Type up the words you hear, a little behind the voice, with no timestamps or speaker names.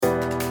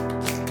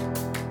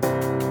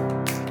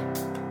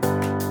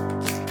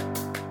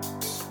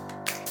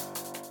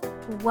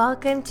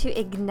Welcome to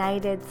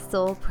Ignited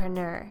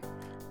Soulpreneur.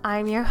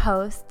 I'm your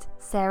host,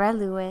 Sarah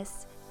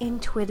Lewis,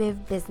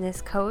 intuitive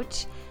business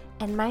coach,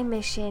 and my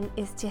mission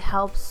is to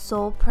help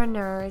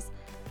soulpreneurs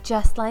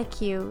just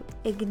like you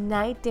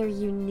ignite their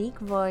unique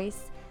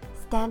voice,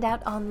 stand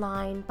out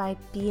online by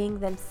being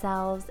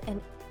themselves and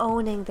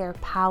owning their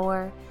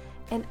power,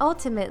 and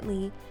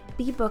ultimately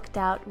be booked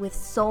out with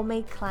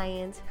soulmate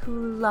clients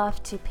who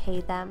love to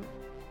pay them.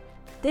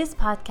 This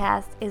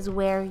podcast is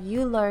where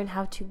you learn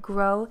how to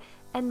grow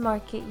and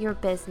market your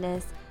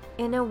business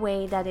in a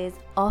way that is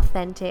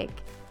authentic,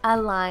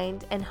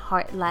 aligned, and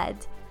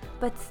heart-led,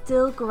 but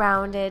still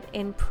grounded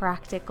in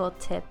practical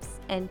tips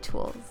and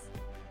tools.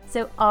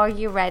 So are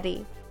you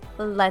ready?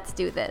 Let's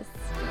do this.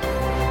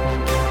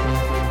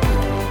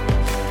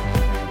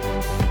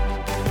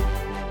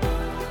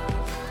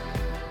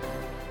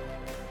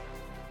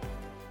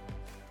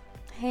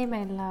 Hey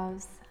my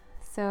loves.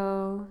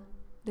 So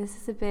this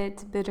is a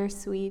bit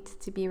bittersweet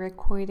to be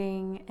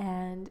recording,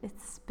 and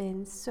it's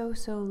been so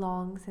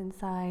long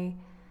since I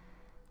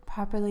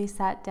properly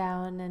sat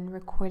down and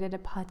recorded a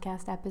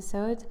podcast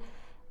episode.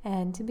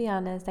 And to be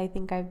honest, I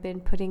think I've been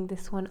putting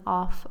this one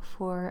off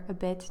for a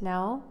bit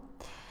now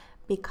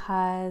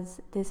because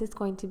this is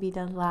going to be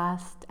the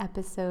last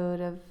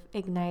episode of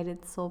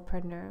Ignited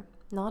Soulpreneur.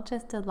 Not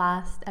just the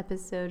last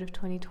episode of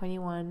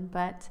 2021,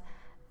 but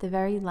the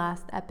very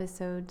last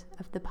episode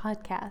of the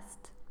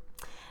podcast.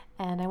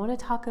 And I want to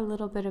talk a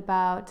little bit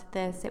about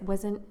this. It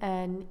wasn't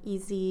an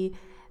easy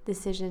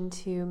decision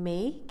to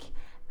make.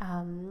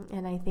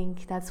 And I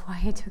think that's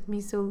why it took me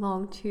so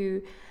long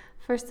to,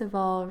 first of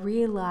all,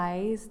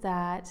 realize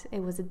that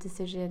it was a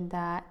decision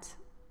that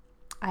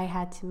I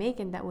had to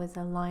make and that was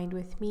aligned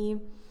with me,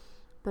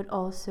 but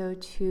also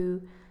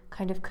to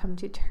kind of come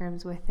to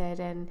terms with it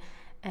and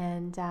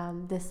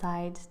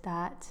decide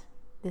that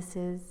this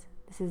is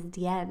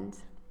the end,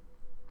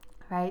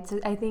 right?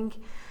 So I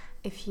think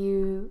if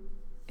you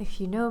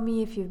know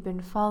me, if you've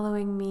been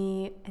following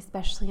me,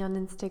 especially on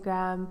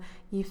Instagram,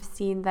 you've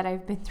seen that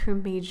I've been through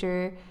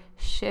major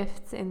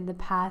shifts in the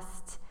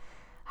past,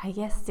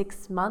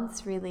 6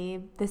 months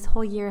really. This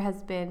whole year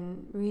has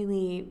been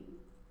really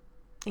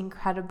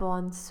incredible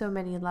on so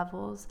many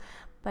levels,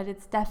 but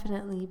it's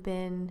definitely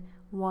been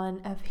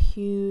one of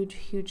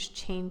huge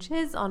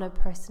changes on a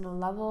personal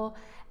level,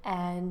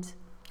 and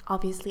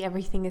obviously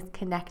everything is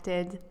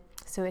connected,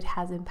 so it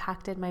has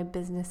impacted my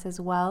business as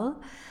well.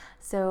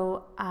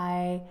 So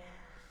I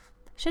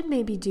should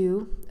maybe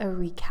do a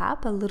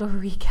little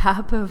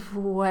recap of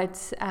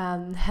what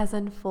has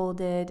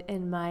unfolded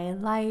in my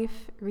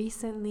life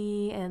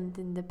recently and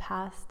in the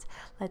past,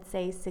 let's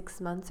say 6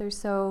 months or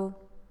so,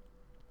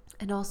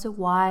 and also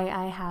why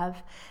I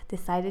have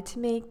decided to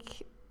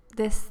make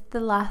this the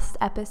last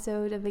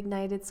episode of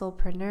Ignited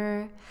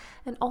Soulpreneur,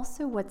 and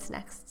also what's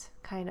next,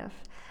 kind of.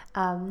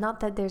 Not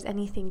that there's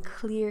anything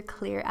clear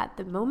at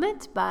the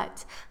moment,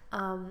 but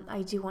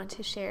I do want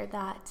to share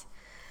that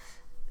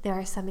there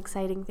are some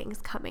exciting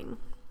things coming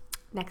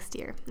next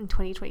year in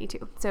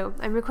 2022. So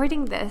I'm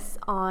recording this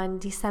on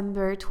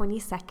December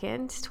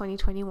 22nd,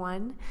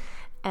 2021,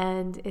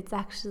 and it's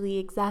actually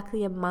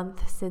exactly a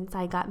month since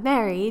I got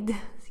married.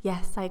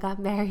 Yes, I got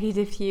married.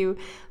 If you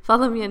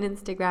follow me on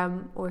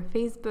Instagram or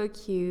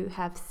Facebook, you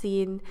have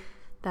seen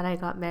that I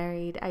got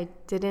married. I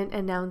didn't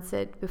announce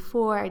it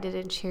before. I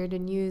didn't share the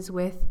news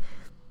with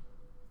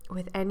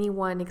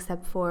anyone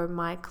except for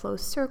my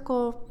close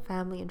circle,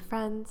 family and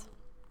friends.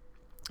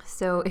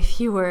 So if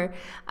you were,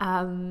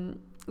 one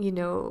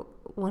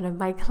of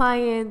my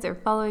clients or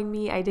following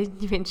me, I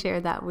didn't even share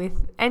that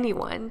with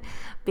anyone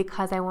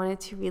because I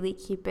wanted to really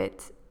keep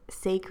it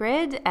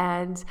sacred,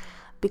 and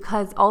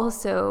because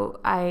also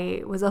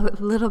I was a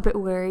little bit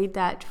worried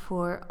that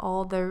for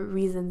all the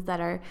reasons that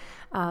are,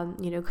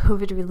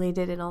 COVID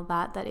related and all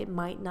that it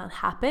might not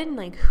happen.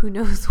 Like, who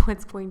knows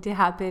what's going to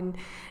happen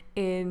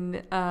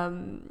in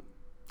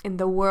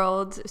the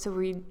world. So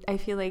I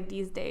feel like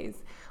these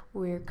days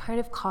we're kind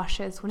of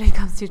cautious when it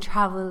comes to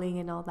traveling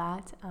and all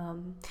that.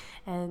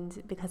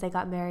 And because I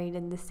got married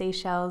in the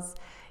Seychelles,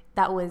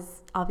 that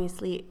was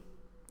obviously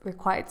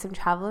required some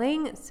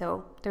traveling.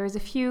 So there was a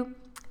few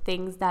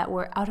things that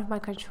were out of my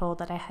control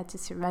that I had to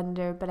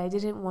surrender, but I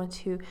didn't want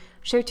to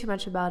share too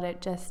much about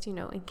it, just,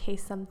 in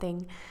case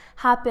something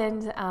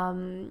happened.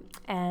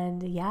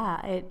 And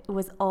yeah, it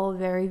was all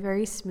very,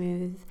 very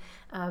smooth,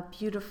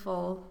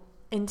 beautiful,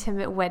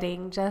 intimate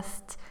wedding,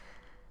 just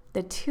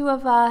the two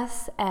of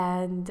us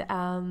and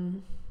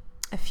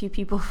a few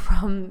people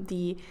from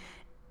the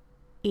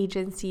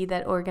agency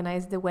that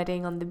organized the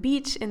wedding on the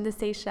beach in the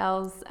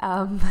Seychelles.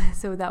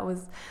 So there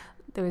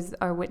was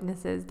our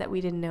witnesses that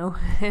we didn't know,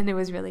 and it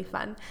was really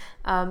fun.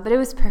 But it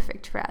was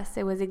perfect for us.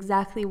 It was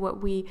exactly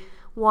what we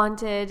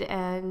wanted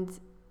and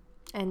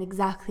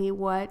exactly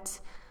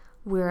what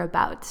we're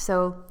about.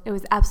 So it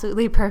was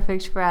absolutely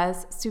perfect for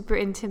us. Super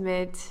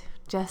intimate,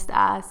 just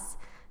us,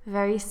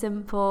 very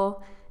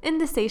simple in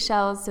the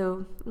Seychelles.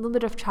 So a little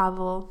bit of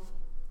travel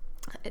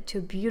to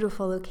a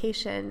beautiful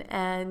location,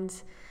 and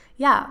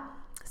yeah.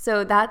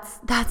 So that's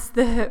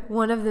the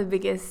one of the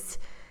biggest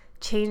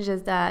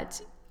changes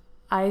that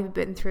I've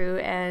been through.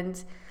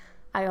 And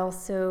I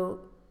also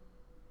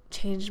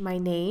changed my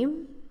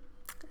name.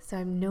 So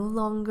I'm no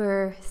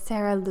longer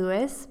Sarah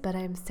Lewis, but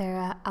I'm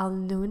Sarah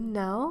Al-Noon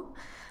now,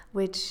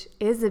 which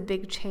is a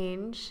big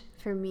change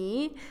for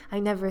me. I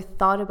never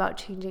thought about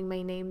changing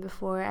my name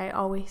before. I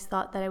always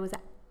thought that I was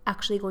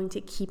actually going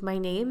to keep my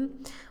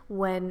name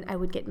when I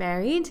would get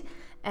married.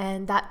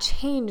 And that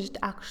changed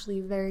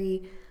actually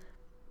very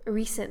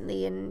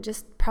recently, and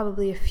just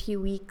probably a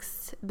few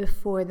weeks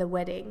before the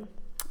wedding.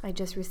 I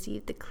just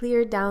received the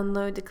clear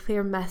download, the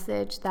clear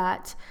message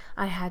that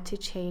I had to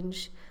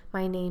change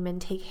my name and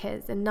take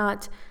his, and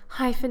not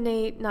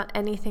hyphenate, not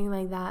anything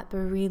like that, but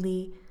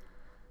really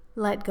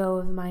let go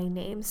of my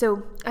name.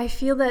 So I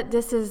feel that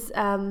this is,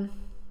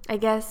 I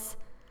guess,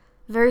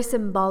 very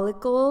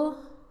symbolical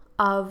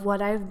of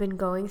what I've been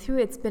going through.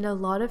 It's been a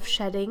lot of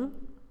shedding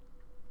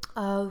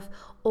of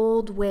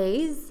old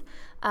ways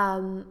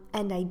and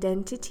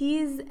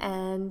identities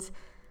and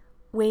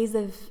ways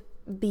of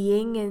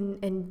being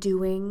and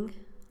doing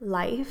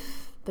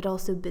life, but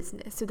also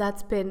business. So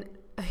that's been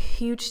a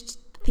huge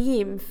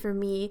theme for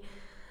me.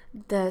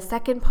 The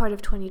second part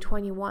of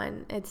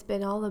 2021, it's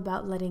been all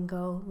about letting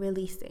go,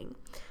 releasing.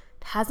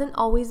 It hasn't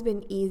always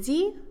been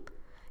easy,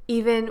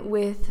 even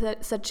with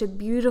such a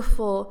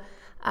beautiful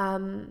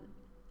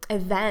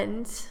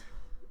event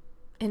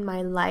in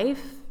my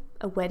life,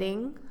 a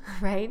wedding,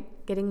 right?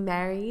 Getting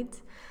married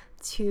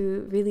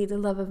to really the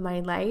love of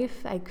my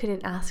life. I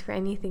couldn't ask for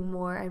anything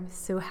more. I'm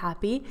so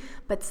happy.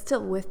 But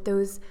still, with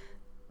those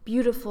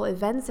beautiful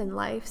events in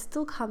life,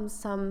 still comes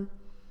some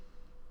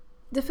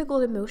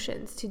difficult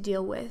emotions to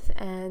deal with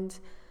and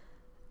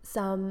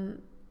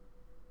some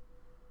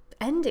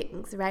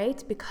endings,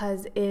 right?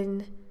 Because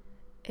in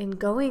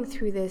going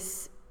through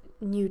this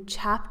new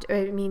chapter,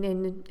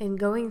 in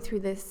going through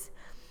this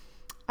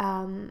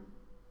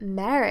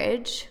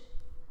marriage,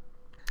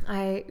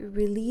 I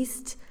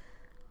released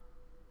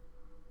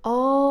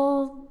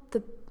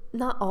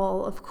not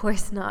all, of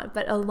course not,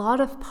 but a lot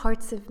of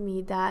parts of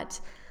me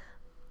that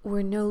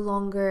were no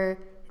longer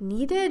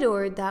needed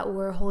or that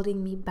were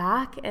holding me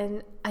back.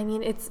 And I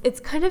mean, it's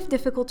kind of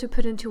difficult to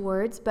put into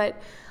words,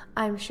 but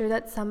I'm sure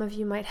that some of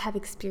you might have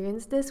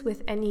experienced this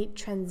with any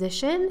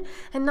transition,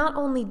 and not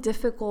only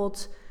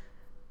difficult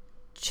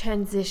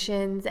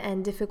transitions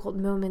and difficult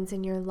moments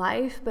in your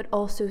life, but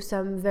also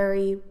some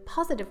very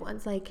positive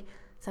ones, like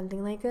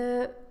something like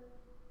a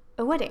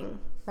wedding,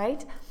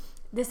 right?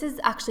 This is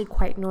actually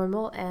quite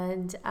normal,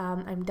 and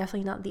I'm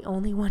definitely not the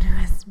only one who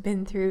has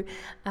been through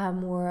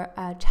more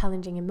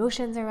challenging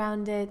emotions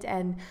around it,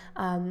 and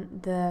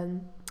the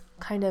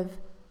kind of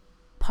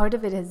part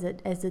of it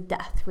is a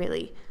death,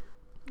 really.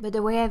 But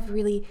the way I've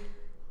really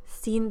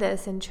seen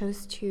this and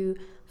chose to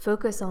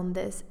focus on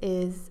this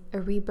is a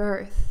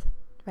rebirth,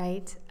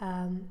 right?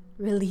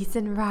 Release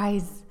and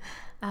rise,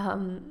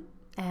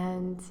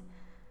 and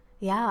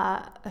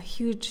yeah, a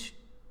huge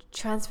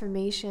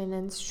transformation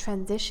and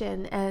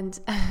transition. And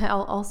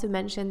I'll also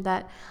mention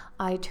that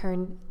I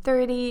turned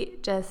 30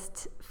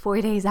 just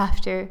 4 days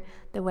after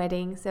the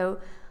wedding.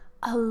 So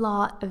a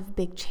lot of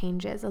big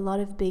changes, a lot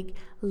of big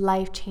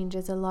life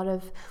changes, a lot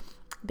of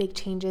big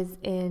changes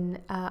in,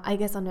 I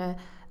guess on a,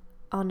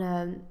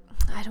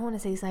 I don't want to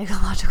say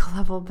psychological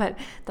level, but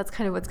that's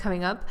kind of what's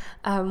coming up.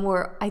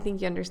 More, I think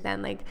you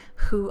understand, like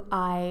who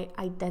I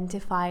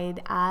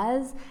identified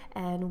as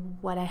and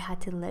what I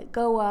had to let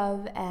go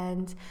of.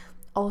 And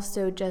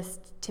also,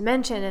 just to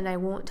mention, and I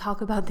won't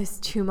talk about this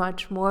too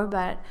much more,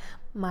 but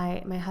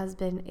my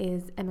husband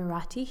is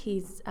Emirati.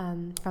 He's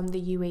from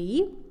the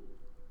UAE,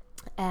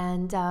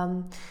 and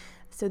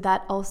so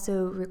that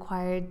also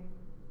requires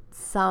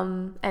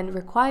some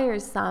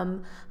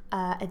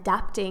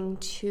adapting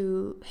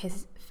to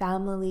his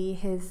family,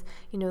 his,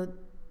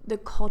 the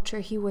culture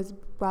he was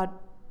brought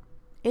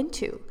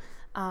into,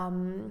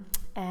 and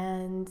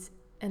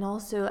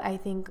also I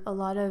think a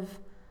lot of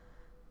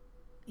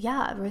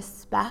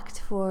respect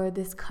for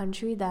this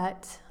country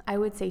that I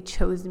would say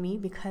chose me,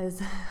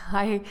 because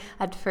I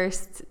at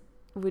first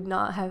would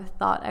not have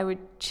thought I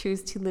would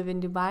choose to live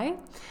in Dubai,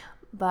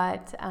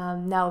 but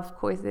now of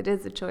course it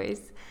is a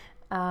choice.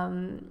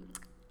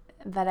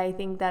 But I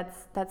think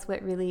that's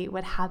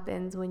what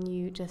happens when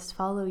you just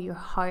follow your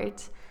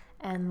heart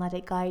and let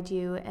it guide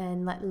you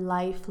and let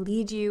life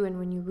lead you, and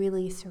when you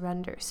really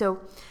surrender.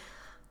 So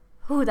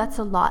that's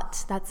a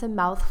lot. That's a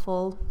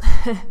mouthful.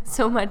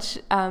 So much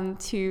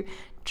to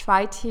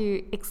try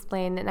to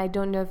explain, and I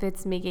don't know if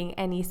it's making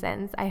any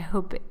sense. I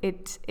hope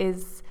it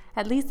is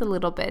at least a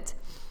little bit.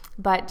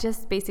 But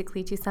just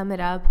basically to sum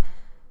it up,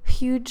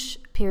 huge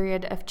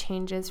period of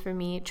changes for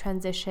me,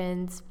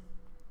 transitions,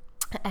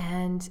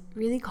 and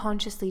really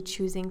consciously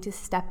choosing to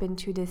step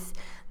into this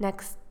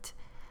next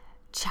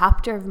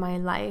chapter of my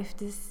life,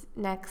 this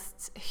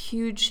next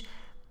huge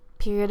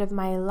period of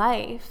my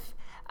life,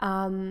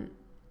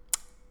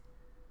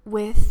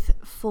 with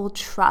full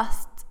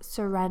trust,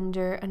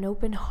 surrender, an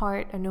open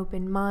heart, an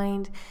open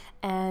mind,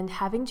 and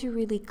having to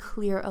really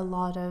clear a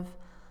lot of,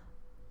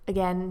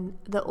 again,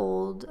 a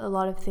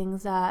lot of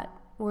things that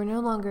were no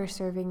longer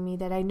serving me,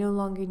 that I no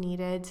longer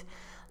needed,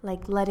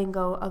 like letting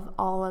go of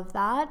all of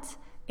that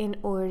in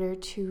order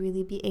to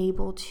really be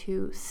able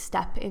to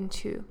step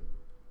into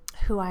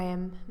who I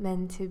am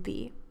meant to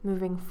be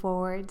moving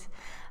forward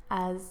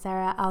as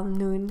Sarah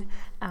Al-Noon.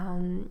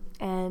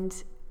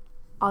 And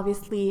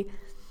obviously,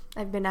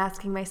 I've been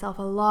asking myself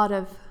a lot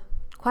of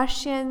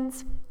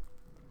questions,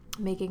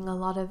 making a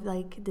lot of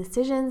like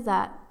decisions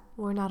that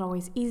were not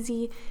always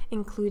easy,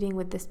 including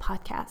with this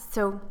podcast.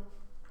 So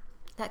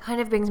that kind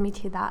of brings me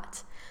to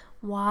that.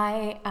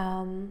 Why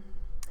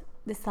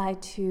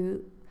decide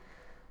to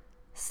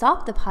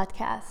stop the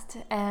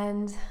podcast?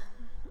 And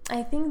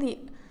I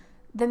think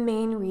the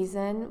main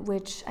reason,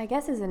 which I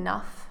guess is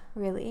enough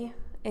really,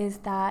 is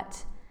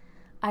that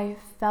I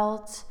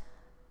felt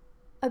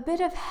a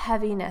bit of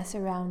heaviness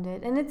around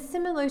it. And it's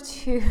similar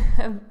to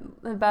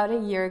about a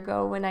year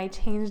ago when I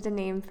changed the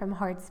name from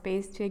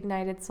Heartspace to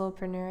Ignited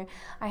Soulpreneur.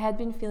 I had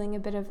been feeling a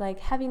bit of like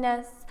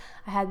heaviness.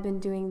 I had been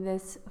doing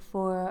this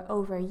for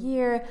over a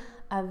year,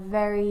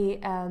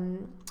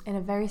 in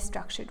a very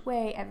structured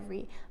way,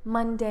 every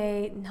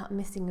Monday, not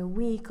missing a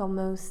week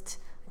almost,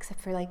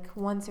 except for like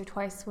once or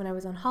twice when I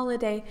was on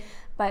holiday,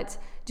 but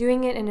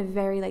doing it in a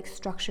very like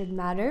structured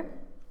manner.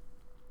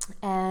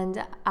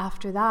 And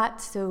after that,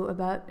 so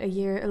about a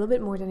little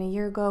bit more than a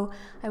year ago,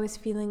 I was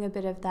feeling a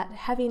bit of that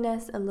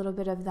heaviness, a little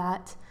bit of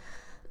that,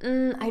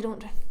 I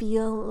don't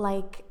feel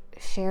like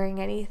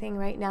sharing anything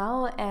right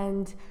now.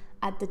 And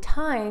at the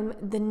time,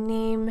 the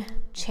name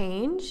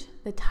change,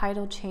 the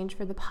title change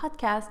for the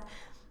podcast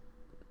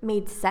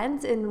made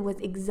sense and was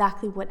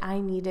exactly what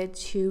I needed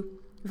to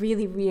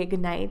really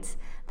reignite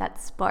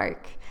that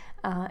spark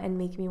and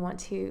make me want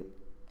to,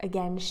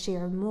 again,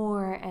 share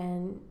more.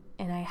 And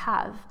I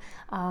have.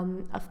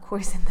 Of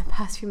course, in the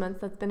past few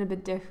months, that's been a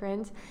bit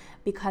different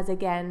because,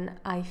 again,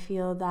 I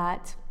feel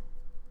that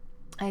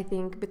I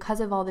think because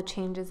of all the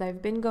changes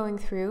I've been going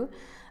through,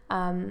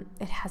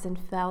 it hasn't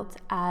felt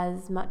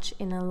as much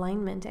in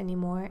alignment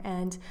anymore,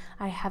 and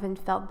I haven't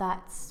felt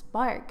that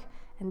spark.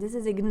 And this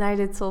is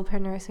Ignited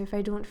Soulpreneur, so if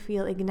I don't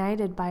feel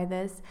ignited by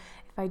this,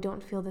 if I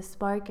don't feel the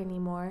spark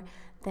anymore,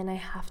 then I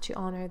have to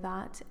honor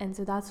that. And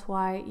so that's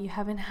why you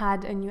haven't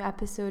had a new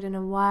episode in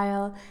a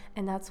while,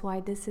 and that's why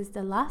this is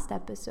the last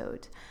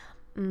episode.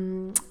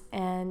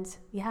 And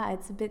yeah,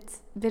 it's a bit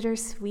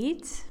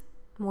bittersweet,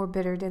 more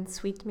bitter than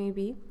sweet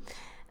maybe.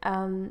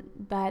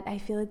 But I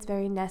feel it's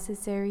very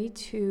necessary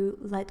to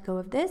let go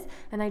of this.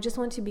 And I just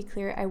want to be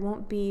clear, I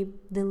won't be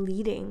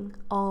deleting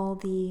all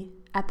the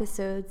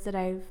episodes that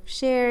I've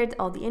shared,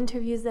 all the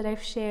interviews that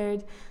I've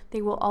shared.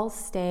 They will all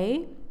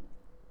stay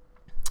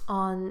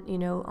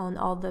on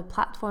all the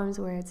platforms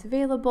where it's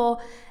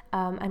available.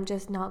 I'm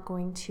just not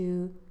going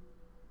to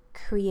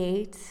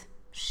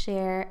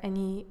share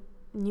any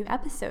new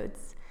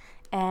episodes.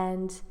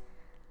 And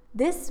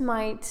this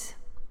might,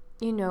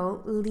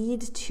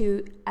 lead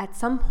to at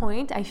some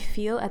point,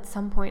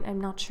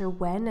 I'm not sure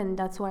when, and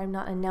that's why I'm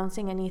not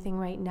announcing anything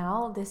right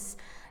now. This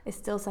is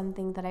still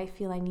something that I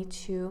feel I need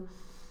to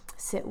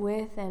sit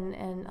with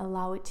and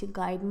allow it to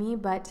guide me,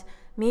 but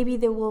maybe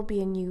there will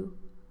be a new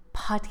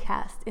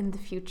podcast in the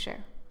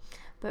future.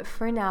 But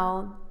for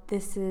now,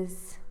 this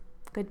is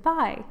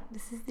goodbye.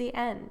 This is the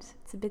end.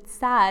 It's a bit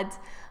sad,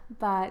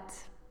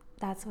 but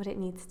that's what it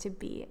needs to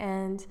be.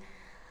 And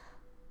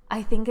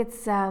I think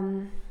it's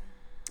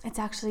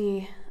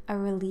actually a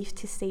relief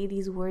to say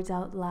these words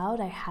out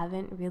loud. I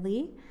haven't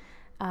really,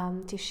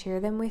 to share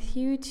them with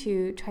you,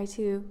 to try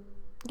to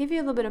give you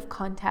a little bit of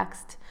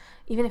context,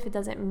 even if it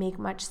doesn't make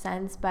much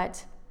sense.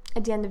 But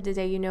at the end of the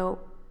day,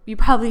 you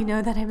probably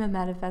know that I'm a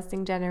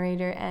manifesting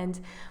generator, and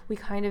we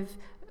kind of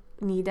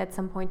need at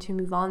some point to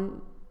move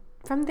on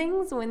from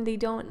things when they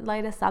don't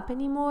light us up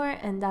anymore,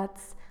 and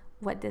that's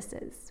what this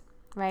is,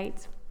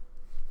 right?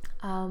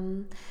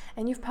 And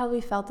you've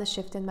probably felt a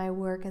shift in my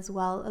work as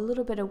well, a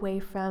little bit away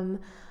from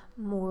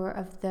more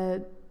of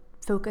the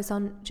focus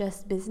on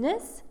just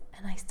business.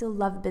 And I still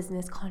love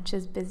business,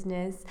 conscious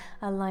business,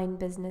 aligned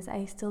business.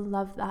 I still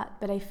love that.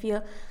 But I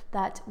feel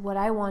that what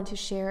I want to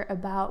share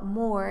about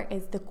more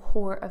is the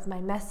core of my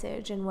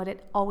message and what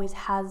it always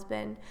has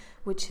been,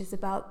 which is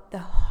about the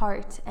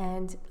heart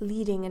and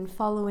leading and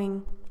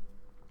following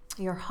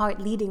your heart,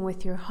 leading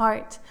with your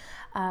heart,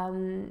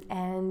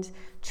 and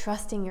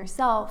trusting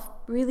yourself.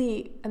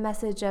 Really a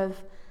message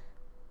of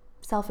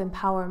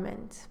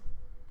self-empowerment,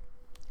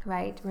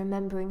 right?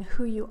 Remembering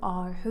who you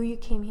are, who you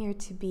came here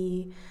to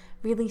be,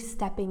 really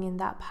stepping in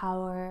that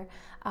power.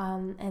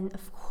 And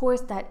of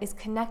course that is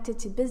connected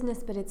to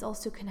business, but it's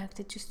also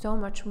connected to so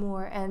much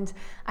more. And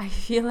I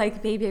feel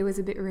like maybe I was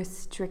a bit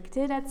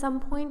restricted at some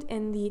point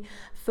in the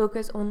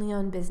focus only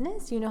on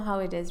business. You know how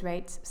it is,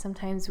 right?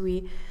 Sometimes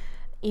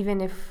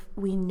even if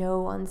we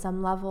know on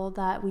some level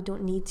that we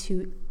don't need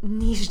to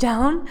niche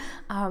down,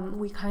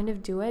 we kind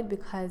of do it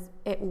because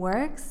it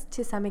works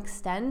to some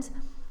extent.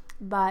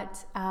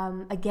 But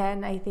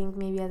again, I think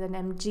maybe as an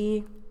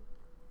MG,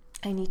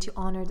 I need to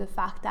honor the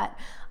fact that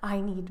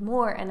I need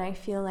more, and I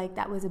feel like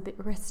that was a bit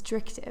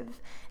restrictive.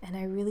 And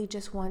I really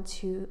just want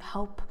to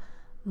help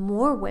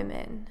more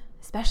women,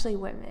 especially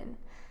women,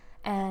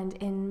 and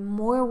in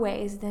more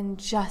ways than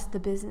just the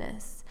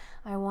business.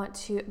 I want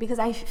to, because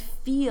I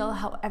feel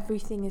how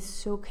everything is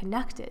so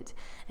connected,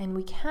 and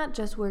we can't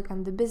just work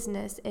on the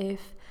business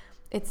if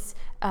it's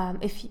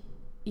if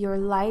your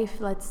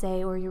life, let's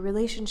say, or your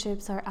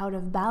relationships are out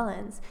of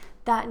balance.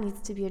 That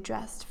needs to be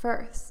addressed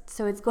first.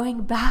 So it's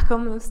going back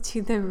almost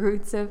to the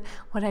roots of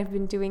what I've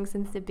been doing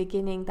since the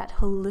beginning, that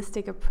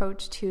holistic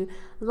approach to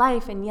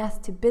life, and yes,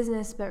 to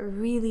business, but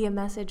really a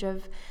message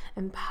of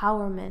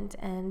empowerment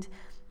and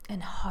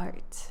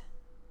heart.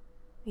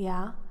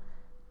 Yeah.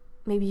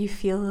 Maybe you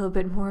feel a little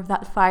bit more of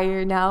that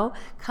fire now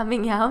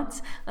coming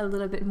out, a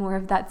little bit more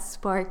of that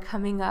spark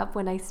coming up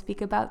when I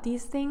speak about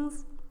these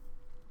things.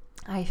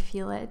 I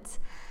feel it.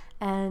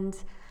 And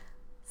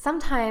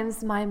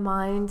sometimes my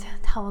mind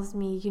tells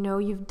me,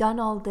 you've done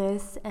all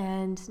this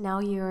and now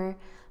you're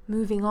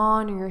moving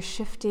on, or you're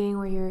shifting,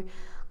 or you're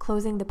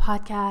closing the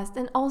podcast.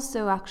 And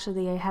also,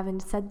 actually, I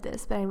haven't said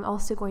this, but I'm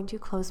also going to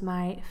close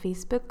my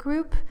Facebook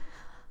group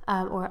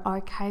or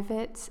archive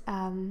it.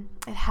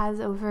 It has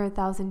over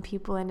 1,000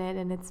 people in it,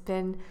 and it's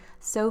been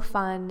so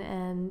fun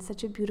and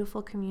such a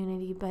beautiful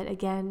community. But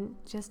again,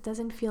 just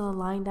doesn't feel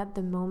aligned at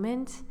the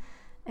moment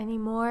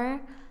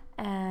anymore.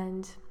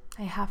 And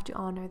I have to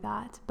honor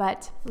that.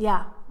 But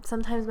yeah,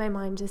 sometimes my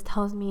mind just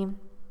tells me,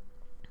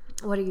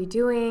 what are you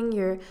doing?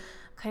 You're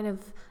kind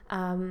of,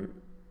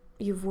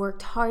 you've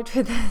worked hard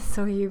for this,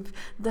 or you've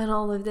done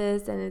all of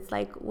this, and it's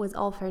like, was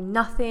all for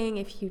nothing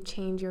if you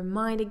change your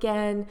mind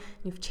again.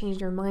 You've changed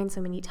your mind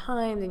so many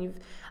times, and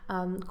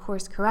you've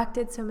course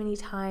corrected so many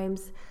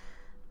times.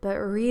 But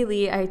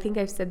really, I think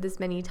I've said this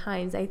many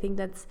times, I think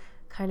that's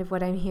kind of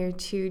what I'm here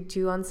to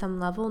do on some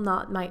level,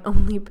 not my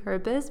only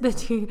purpose, but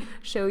to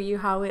show you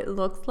how it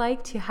looks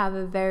like to have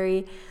a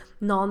very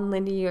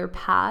non-linear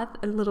path,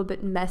 a little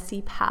bit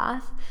messy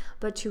path,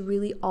 but to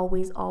really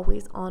always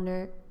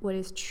honor what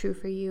is true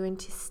for you, and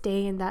to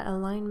stay in that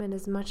alignment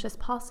as much as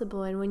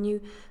possible. And when you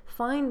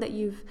find that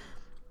you've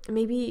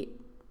maybe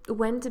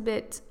went a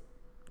bit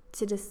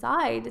to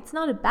decide, it's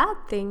not a bad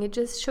thing. It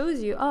just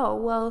shows you, oh,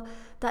 well,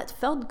 that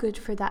felt good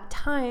for that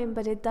time,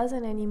 but it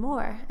doesn't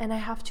anymore. And I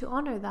have to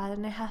honor that,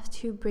 and I have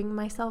to bring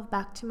myself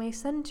back to my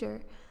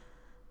center,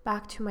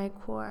 back to my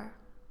core,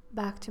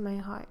 back to my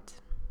heart.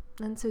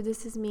 And so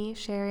this is me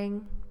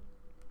sharing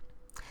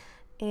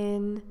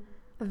in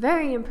a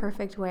very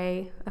imperfect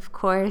way, of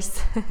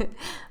course,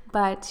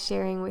 but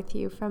sharing with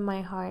you from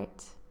my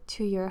heart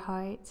to your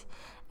heart.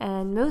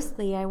 And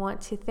mostly I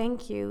want to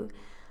thank you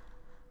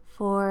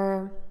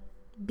for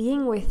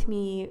being with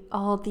me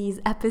all these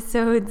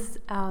episodes,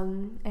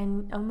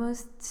 and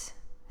almost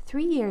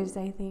 3 years,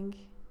 I think.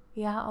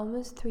 Yeah,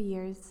 almost 3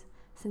 years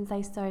since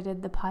I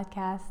started the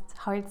podcast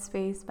Heart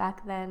Space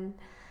back then.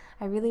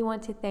 I really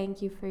want to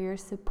thank you for your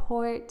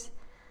support,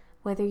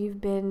 whether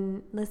you've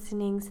been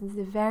listening since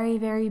the very,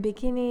 very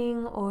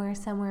beginning or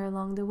somewhere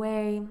along the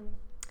way.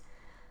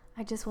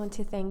 I just want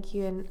to thank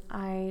you, and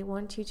I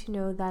want you to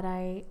know that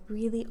I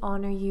really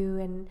honor you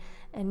and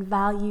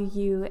value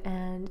you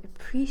and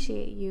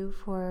appreciate you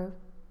for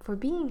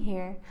being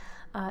here.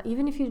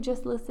 Even if you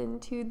just listen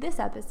to this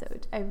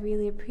episode, I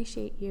really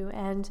appreciate you.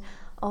 And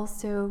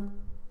also,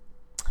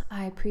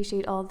 I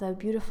appreciate all the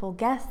beautiful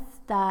guests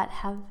that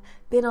have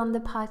been on the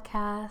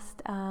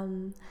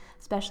podcast,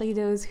 especially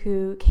those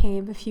who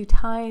came a few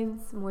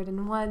times, more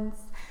than once.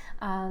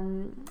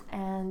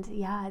 And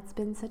yeah, it's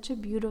been such a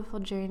beautiful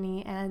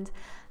journey, and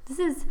this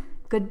is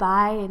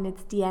goodbye, and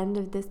it's the end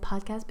of this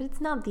podcast, but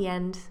it's not the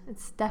end.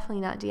 It's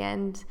definitely not the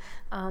end.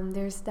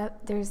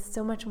 There's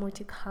so much more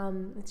to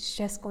come. It's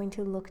just going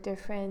to look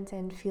different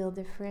and feel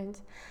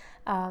different.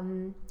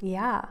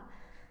 Yeah.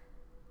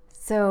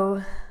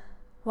 So,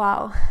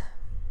 wow.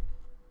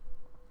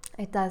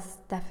 It does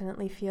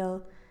definitely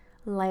feel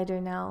lighter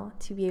now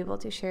to be able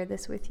to share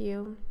this with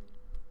you.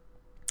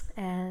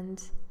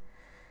 And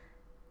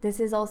this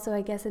is also,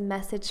 I guess, a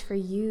message for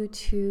you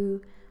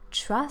to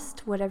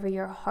trust whatever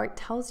your heart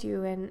tells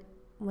you. And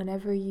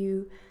whenever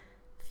you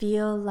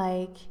feel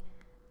like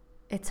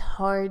it's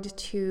hard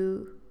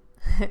to,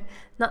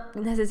 not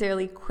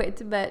necessarily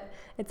quit, but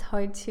it's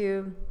hard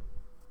to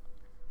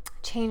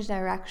change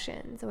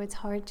directions, or it's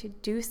hard to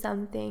do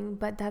something,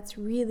 but that's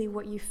really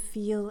what you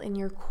feel in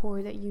your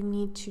core that you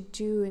need to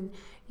do and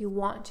you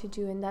want to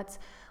do, and that's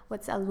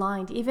what's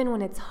aligned. Even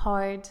when it's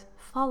hard,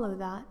 follow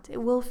that. It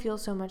will feel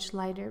so much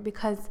lighter,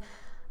 because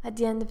at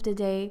the end of the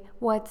day,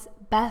 what's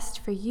best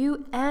for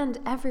you and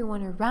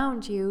everyone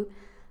around you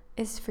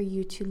is for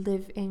you to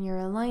live in your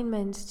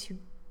alignment, to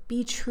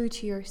be true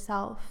to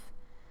yourself,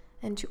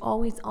 and to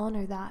always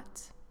honor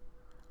that.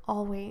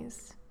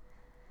 Always.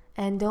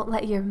 And don't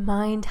let your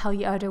mind tell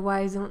you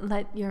otherwise. Don't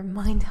let your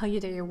mind tell you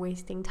that you're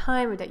wasting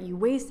time, or that you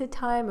wasted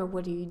time, or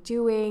what are you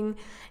doing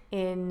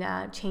in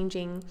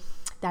changing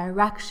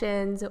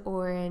directions,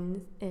 or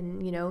in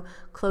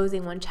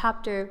closing one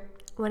chapter.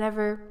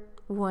 Whenever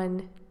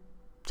one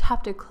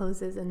chapter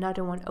closes,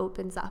 another one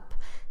opens up,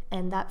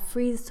 and that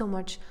frees so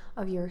much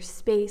of your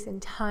space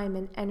and time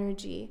and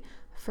energy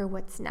for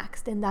what's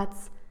next. And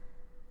that's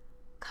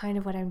kind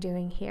of what I'm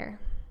doing here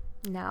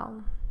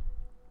now.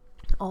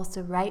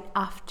 Also, right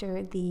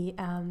after the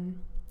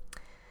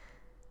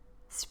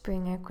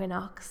spring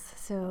equinox.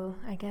 So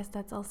I guess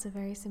that's also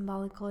very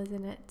symbolical,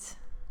 isn't it?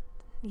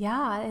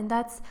 Yeah, and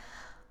that's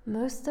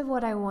most of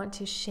what I want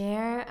to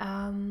share.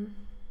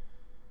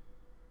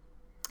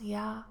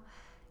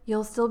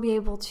 You'll still be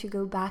able to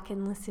go back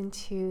and listen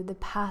to the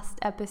past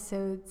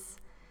episodes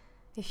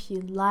if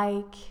you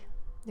like.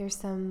 There's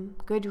some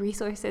good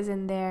resources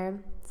in there,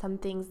 some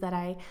things that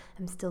I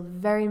am still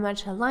very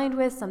much aligned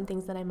with, some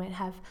things that I might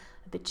have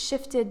a bit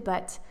shifted,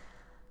 but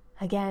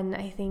again,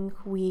 I think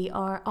we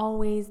are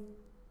always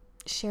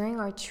sharing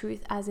our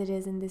truth as it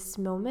is in this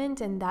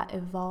moment, and that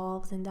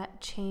evolves and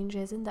that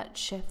changes and that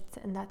shifts,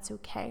 and that's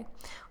okay.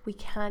 We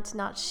can't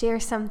not share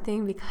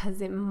something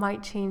because it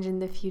might change in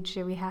the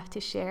future. We have to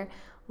share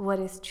what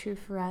is true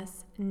for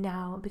us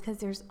now, because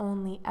there's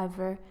only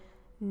ever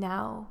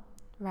now,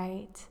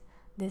 right?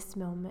 This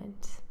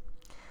moment.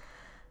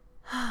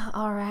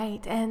 All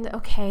right, and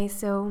okay,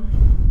 so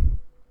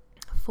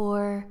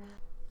for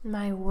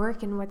my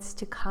work and what's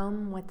to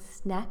come,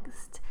 what's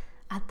next,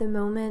 at the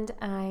moment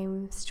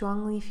I'm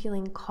strongly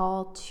feeling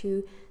called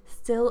to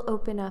still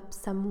open up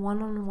some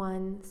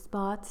one-on-one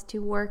spots to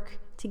work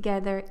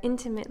together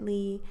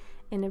intimately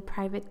in a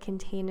private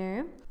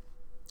container.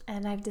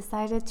 And I've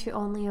decided to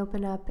only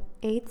open up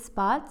 8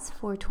 spots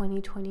for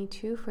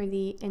 2022 for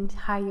the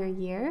entire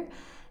year.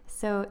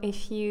 So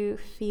if you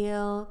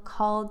feel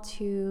called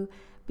to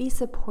be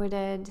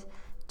supported,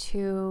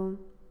 to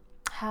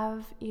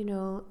have,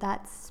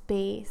 that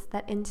space,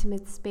 that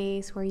intimate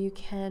space where you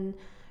can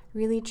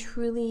really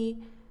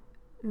truly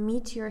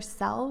meet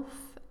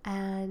yourself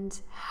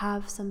and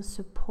have some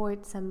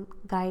support, some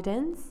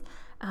guidance,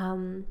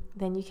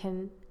 then you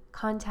can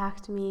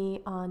contact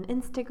me on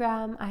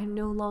Instagram. I'm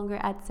no longer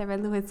at Sarah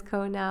Lewis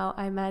Co now.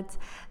 I'm at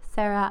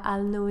Sarah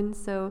Alnoun,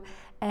 so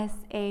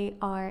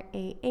SarahAlnoon,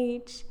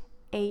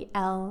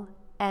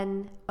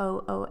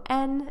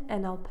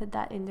 and I'll put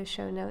that in the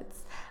show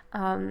notes.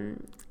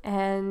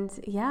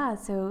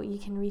 So you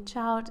can reach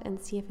out and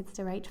see if it's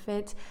the right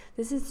fit.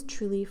 This is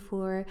truly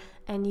for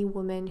any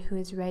woman who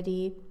is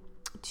ready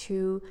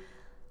to,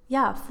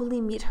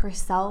 fully meet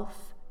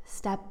herself,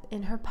 step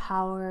in her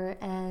power,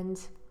 and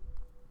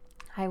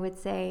I would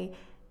say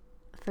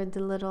for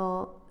the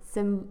little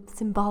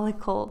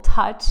symbolical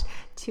touch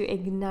to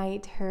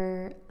ignite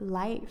her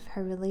life,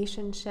 her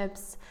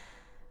relationships,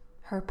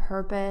 her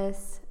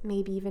purpose,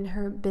 maybe even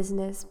her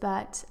business,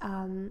 but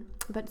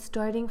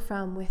starting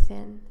from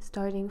within,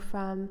 starting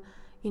from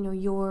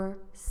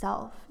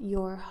yourself,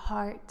 your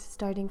heart,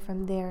 starting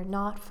from there,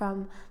 not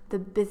from the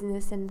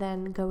business and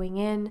then going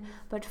in,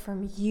 but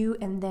from you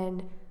and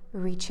then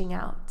reaching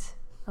out.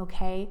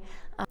 Okay,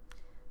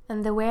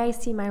 and the way I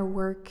see my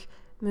work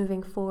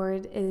moving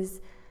forward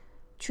is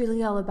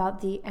truly all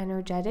about the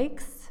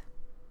energetics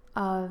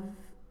of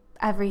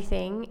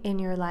everything in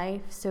your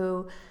life.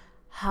 So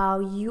how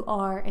you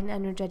are in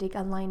energetic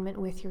alignment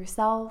with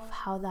yourself,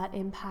 how that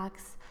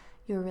impacts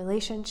your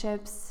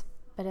relationships,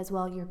 but as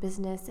well your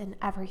business and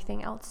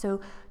everything else. So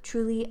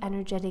truly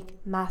energetic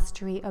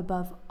mastery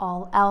above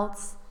all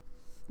else,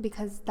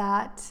 because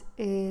that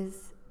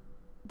is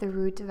the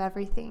root of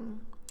everything.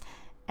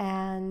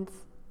 And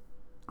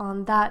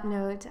on that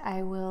note,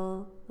 I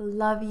will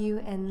love you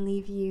and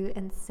leave you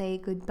and say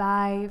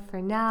goodbye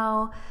for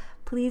now.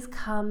 Please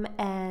come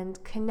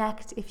and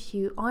connect if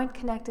you aren't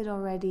connected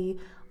already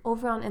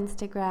over on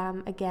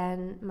Instagram.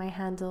 Again, my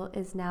handle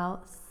is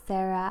now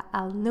Sarah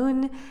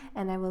Alnoun,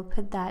 and I will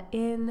put that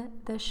in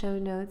the show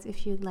notes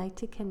if you'd like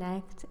to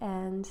connect.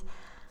 And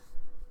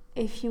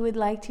if you would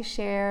like to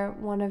share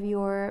one of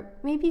your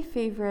maybe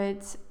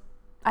favorite,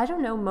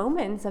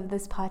 moments of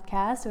this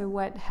podcast, or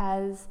what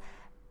has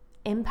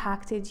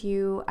impacted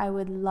you, I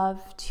would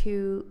love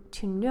to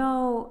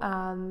know.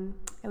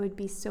 It would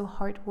be so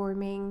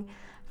heartwarming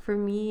for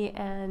me,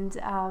 and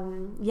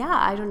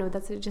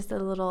that's just a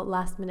little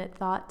last minute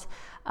thought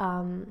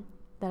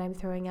that I'm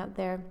throwing out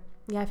there.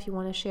 If you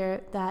want to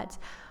share that,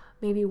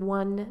 maybe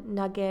one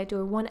nugget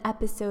or one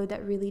episode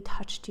that really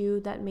touched you,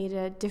 that made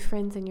a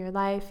difference in your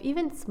life,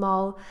 even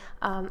small,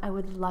 I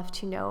would love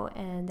to know,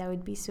 and that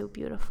would be so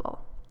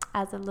beautiful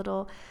as a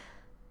little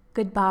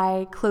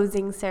goodbye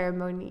closing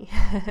ceremony.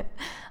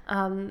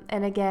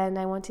 And again,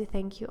 I want to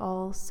thank you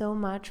all so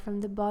much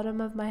from the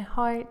bottom of my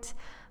heart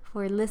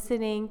for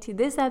listening to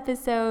this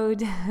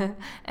episode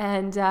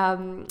and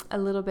a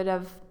little bit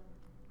of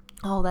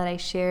all that I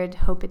shared.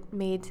 Hope it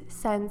made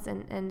sense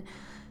and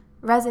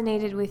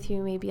resonated with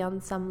you maybe on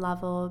some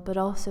level, but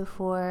also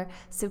for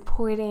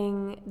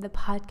supporting the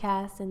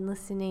podcast and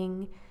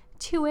listening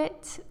to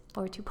it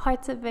or to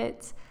parts of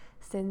it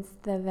since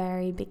the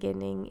very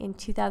beginning in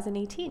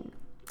 2018.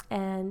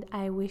 And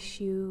I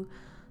wish you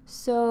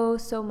so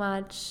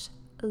much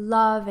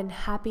love and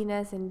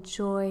happiness and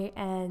joy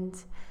and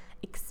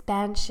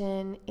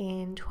expansion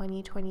in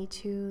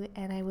 2022,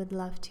 and I would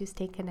love to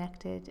stay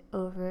connected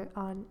over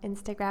on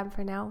Instagram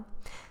for now.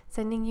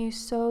 Sending you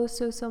so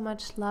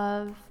much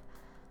love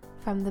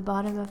from the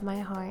bottom of my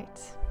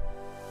heart.